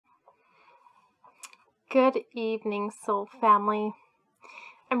Good evening, soul family.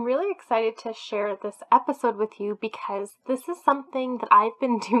 I'm really excited to share this episode with you because this is something that I've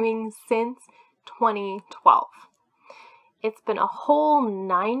been doing since 2012. It's been a whole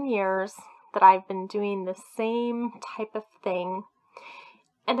 9 years that I've been doing the same type of thing,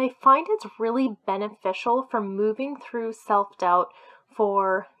 and I find it's really beneficial for moving through self-doubt,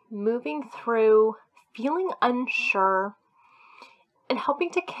 for moving through feeling unsure, and helping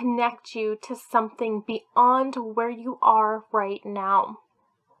to connect you to something beyond where you are right now.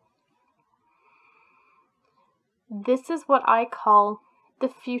 This is what I call the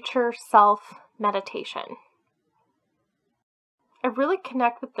future self meditation. I really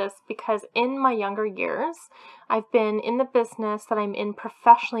connect with this because in my younger years, I've been in the business that I'm in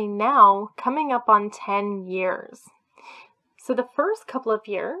professionally now, coming up on 10 years. So the first couple of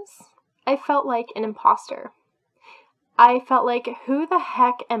years, I felt like an imposter. I felt like, who the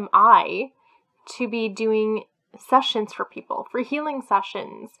heck am I to be doing sessions for people, for healing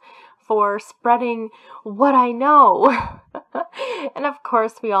sessions, for spreading what I know? And of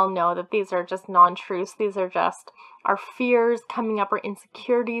course, we all know that these are just non-truths. These are just our fears coming up, our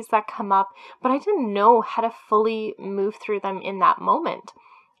insecurities that come up. But I didn't know how to fully move through them in that moment,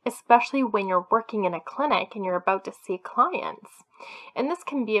 especially when you're working in a clinic and you're about to see clients. And this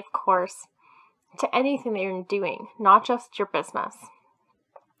can be, of course, to anything that you're doing, not just your business.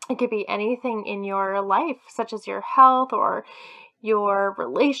 It could be anything in your life, such as your health or your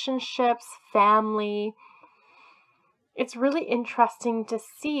relationships, family. It's really interesting to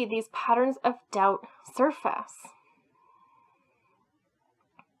see these patterns of doubt surface.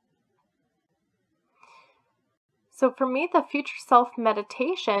 So for me, the future self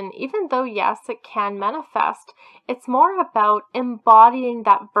meditation, even though yes, it can manifest, it's more about embodying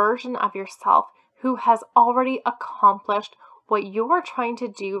that version of yourself who has already accomplished what you're trying to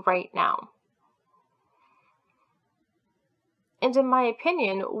do right now. And in my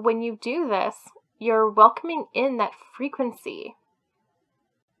opinion, when you do this, you're welcoming in that frequency.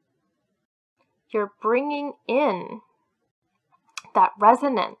 You're bringing in that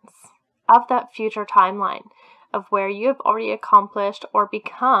resonance of that future timeline of where you have already accomplished or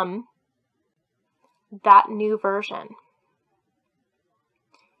become that new version.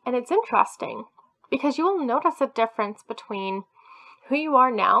 And it's interesting because you will notice a difference between who you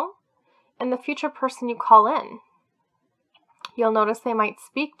are now and the future person you call in. You'll notice they might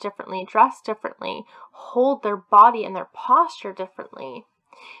speak differently, dress differently, hold their body and their posture differently.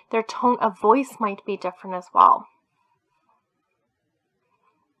 Their tone of voice might be different as well.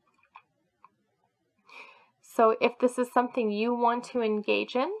 So if this is something you want to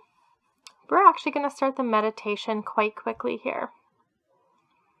engage in, we're actually going to start the meditation quite quickly here.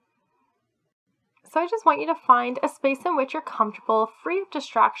 So I just want you to find a space in which you're comfortable, free of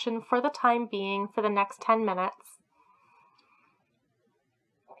distraction for the time being, for the next 10 minutes.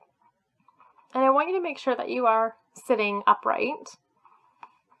 And I want you to make sure that you are sitting upright,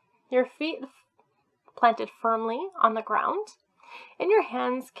 your feet planted firmly on the ground, and your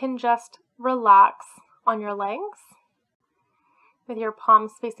hands can just relax on your legs, with your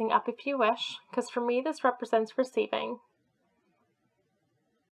palms facing up if you wish, because for me this represents receiving.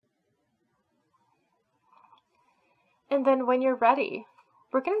 And then when you're ready,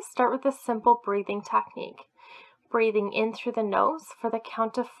 we're going to start with a simple breathing technique. Breathing in through the nose for the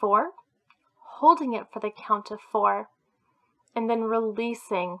count of 4, holding it for the count of 4, and then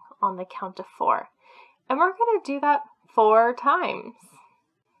releasing on the count of 4. And we're going to do that 4 times.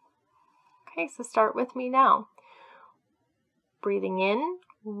 Okay, so start with me now. Breathing in,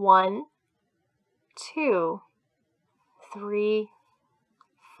 1, 2, 3,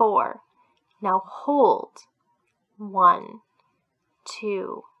 4. Now hold. 1,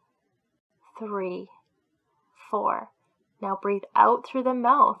 2, 3, 4. Now breathe out through the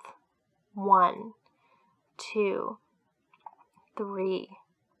mouth. 1, 2, 3,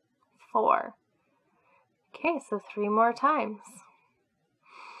 4. Okay, so 3 more times.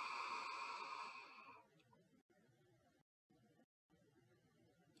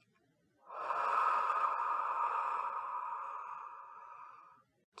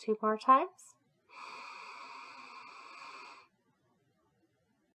 Two more times.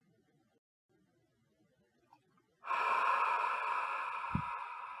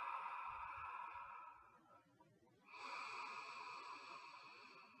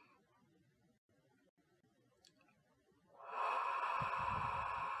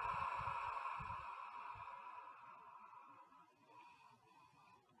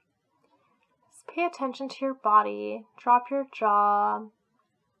 Pay attention to your body. Drop your jaw.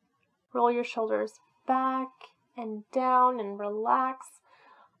 Roll your shoulders back and down and relax,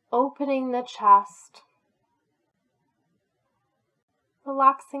 opening the chest.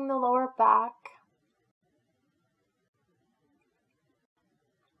 relaxing the lower back.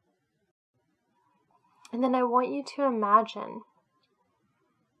 And then I want you to imagine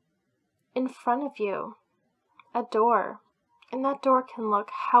in front of you a door, and that door can look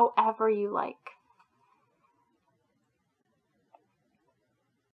however you like.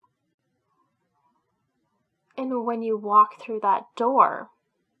 And when you walk through that door,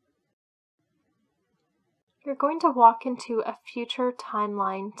 you're going to walk into a future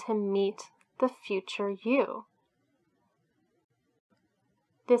timeline to meet the future you.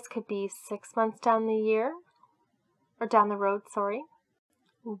 This could be 6 months down the road,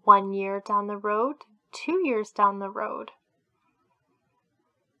 1 year down the road, 2 years down the road.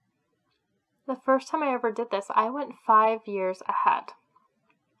 The first time I ever did this, I went 5 years ahead.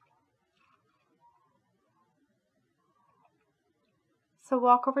 So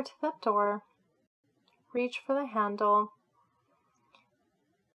walk over to that door, reach for the handle,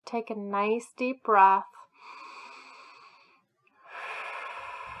 take a nice deep breath.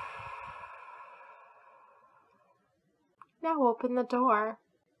 Now open the door.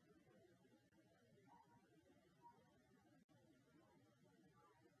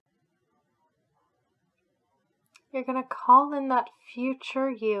 You're going to call in that future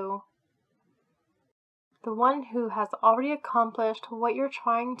you, the one who has already accomplished what you're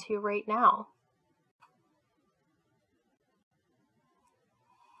trying to right now.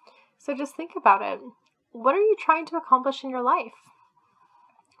 So just think about it. What are you trying to accomplish in your life?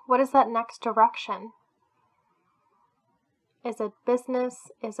 What is that next direction? Is it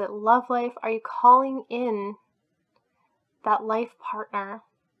business? Is it love life? Are you calling in that life partner?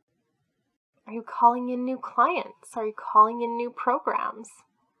 Are you calling in new clients? Are you calling in new programs?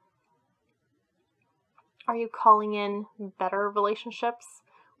 Are you calling in better relationships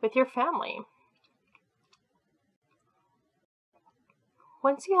with your family?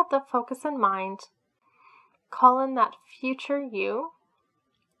 Once you have the focus in mind, call in that future you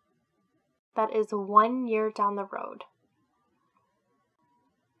that is 1 year down the road.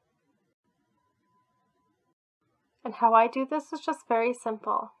 And how I do this is just very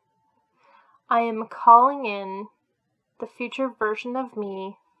simple. I am calling in the future version of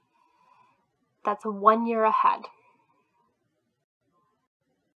me that's 1 year ahead.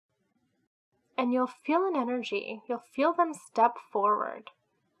 And you'll feel an energy. You'll feel them step forward.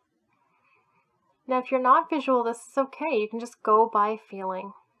 Now, if you're not visual, this is okay. You can just go by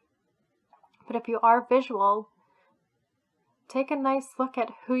feeling. But if you are visual, take a nice look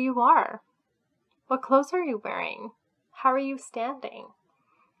at who you are. What clothes are you wearing? How are you standing?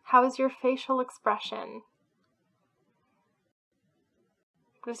 How is your facial expression?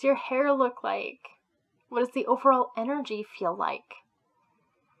 What does your hair look like? What does the overall energy feel like?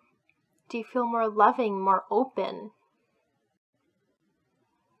 Do you feel more loving, more open,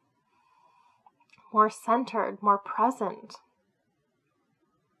 more centered, more present?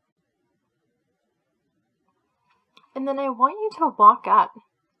 And then I want you to walk up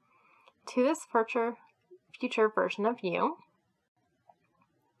to this future version of you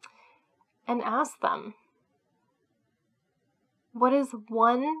and ask them, what is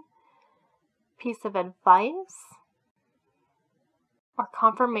one piece of advice or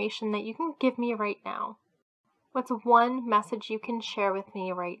confirmation that you can give me right now? What's one message you can share with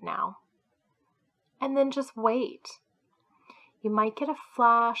me right now? And then just wait. You might get a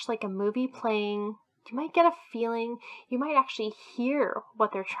flash like a movie playing. You might get a feeling. You might actually hear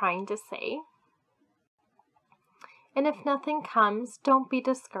what they're trying to say. And if nothing comes, don't be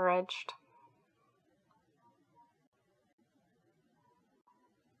discouraged.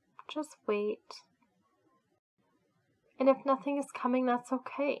 Just wait. And if nothing is coming, that's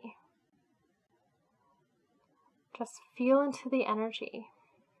okay. Just feel into the energy.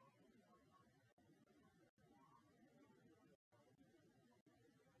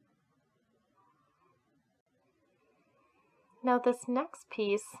 Now this next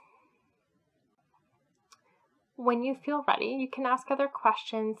piece, when you feel ready, you can ask other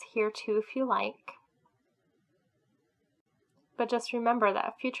questions here too if you like. But just remember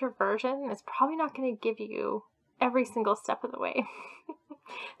that future version is probably not going to give you every single step of the way.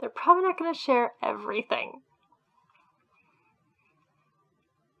 They're probably not going to share everything.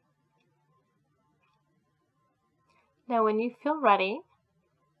 Now when you feel ready,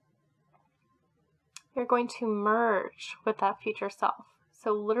 you're going to merge with that future self.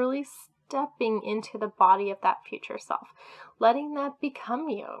 So literally stepping into the body of that future self, letting that become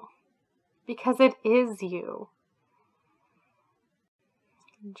you, because it is you.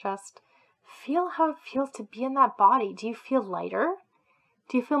 Just feel how it feels to be in that body. Do you feel lighter?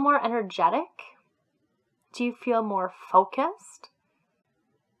 Do you feel more energetic? Do you feel more focused?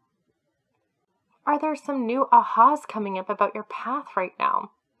 Are there some new ahas coming up about your path right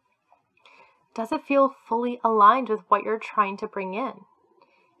now? Does it feel fully aligned with what you're trying to bring in?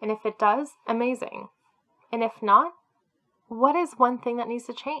 And if it does, amazing. And if not, what is one thing that needs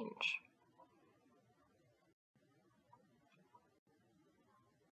to change?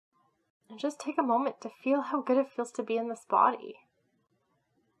 And just take a moment to feel how good it feels to be in this body.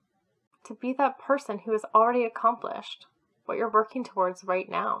 To be that person who has already accomplished what you're working towards right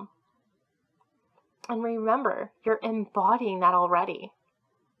now. And remember, you're embodying that already.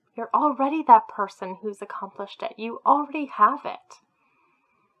 You're already that person who's accomplished it. You already have it.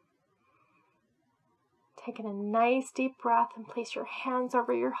 Taking a nice deep breath and place your hands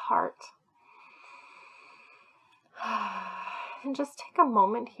over your heart. And just take a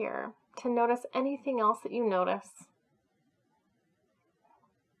moment here to notice anything else that you notice.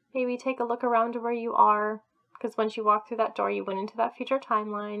 Maybe take a look around to where you are, because once you walk through that door, you went into that future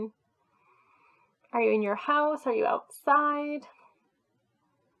timeline. Are you in your house? Are you outside?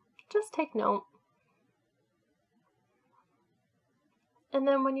 Just take note. And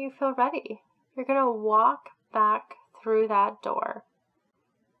then when you feel ready, you're going to walk back through that door.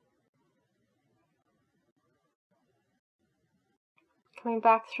 Coming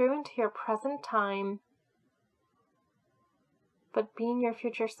back through into your present time, but being your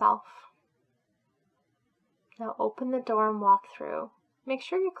future self. Now open the door and walk through. Make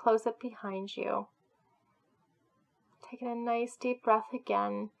sure you close it behind you. Taking a nice deep breath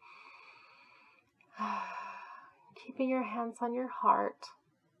again. Keeping your hands on your heart.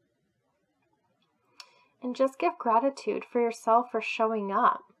 And just give gratitude for yourself for showing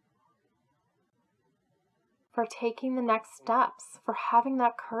up, for taking the next steps, for having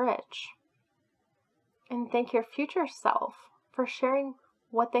that courage. And thank your future self for sharing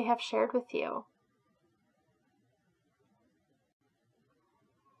what they have shared with you.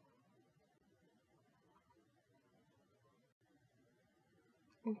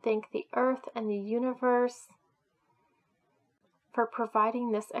 And thank the earth and the universe for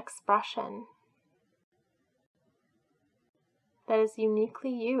providing this expression that is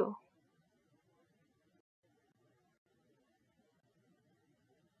uniquely you.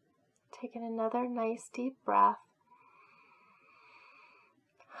 Taking another nice deep breath.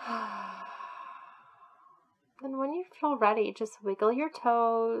 And when you feel ready, just wiggle your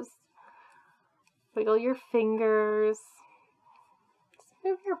toes, wiggle your fingers, just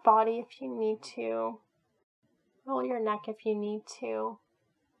move your body if you need to, roll your neck if you need to.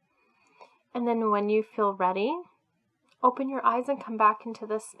 And then when you feel ready, open your eyes and come back into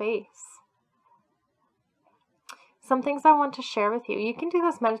this space. Some things I want to share with you. You can do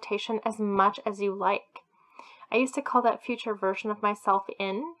this meditation as much as you like. I used to call that future version of myself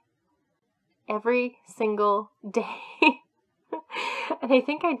in every single day. And I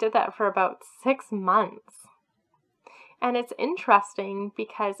think I did that for about 6 months. And it's interesting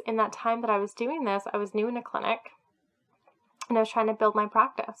because in that time that I was doing this, I was new in a clinic and I was trying to build my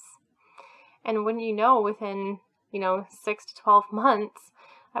practice. And when within 6 to 12 months,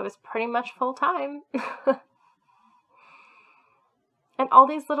 I was pretty much full time. And all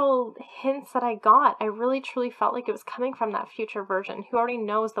these little hints that I got, I really truly felt like it was coming from that future version who already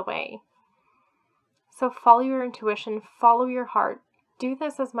knows the way. So follow your intuition, follow your heart. Do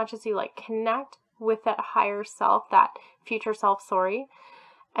this as much as you like. Connect with that higher self, that future self,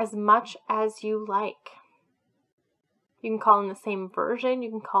 as much as you like. You can call in the same version.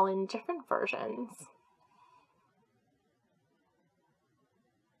 You can call in different versions.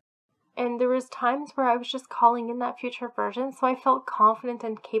 And there was times where I was just calling in that future version, so I felt confident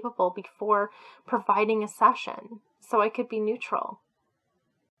and capable before providing a session, so I could be neutral.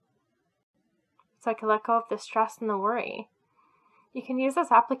 So I could let go of the stress and the worry. You can use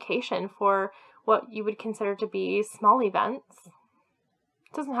this application for what you would consider to be small events.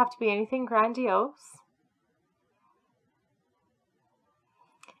 It doesn't have to be anything grandiose.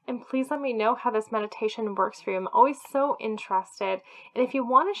 And please let me know how this meditation works for you. I'm always so interested. And if you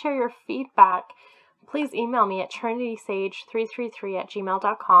want to share your feedback, please email me at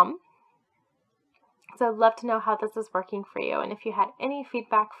trinitysage333@gmail.com. So I'd love to know how this is working for you. And if you had any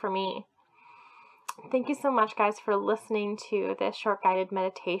feedback for me, thank you so much, guys, for listening to this short guided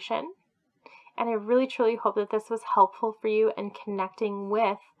meditation. And I really, truly hope that this was helpful for you in connecting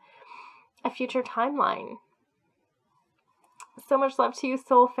with a future timeline. So much love to you,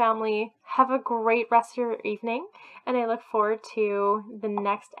 soul family. Have a great rest of your evening, and I look forward to the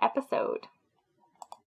next episode.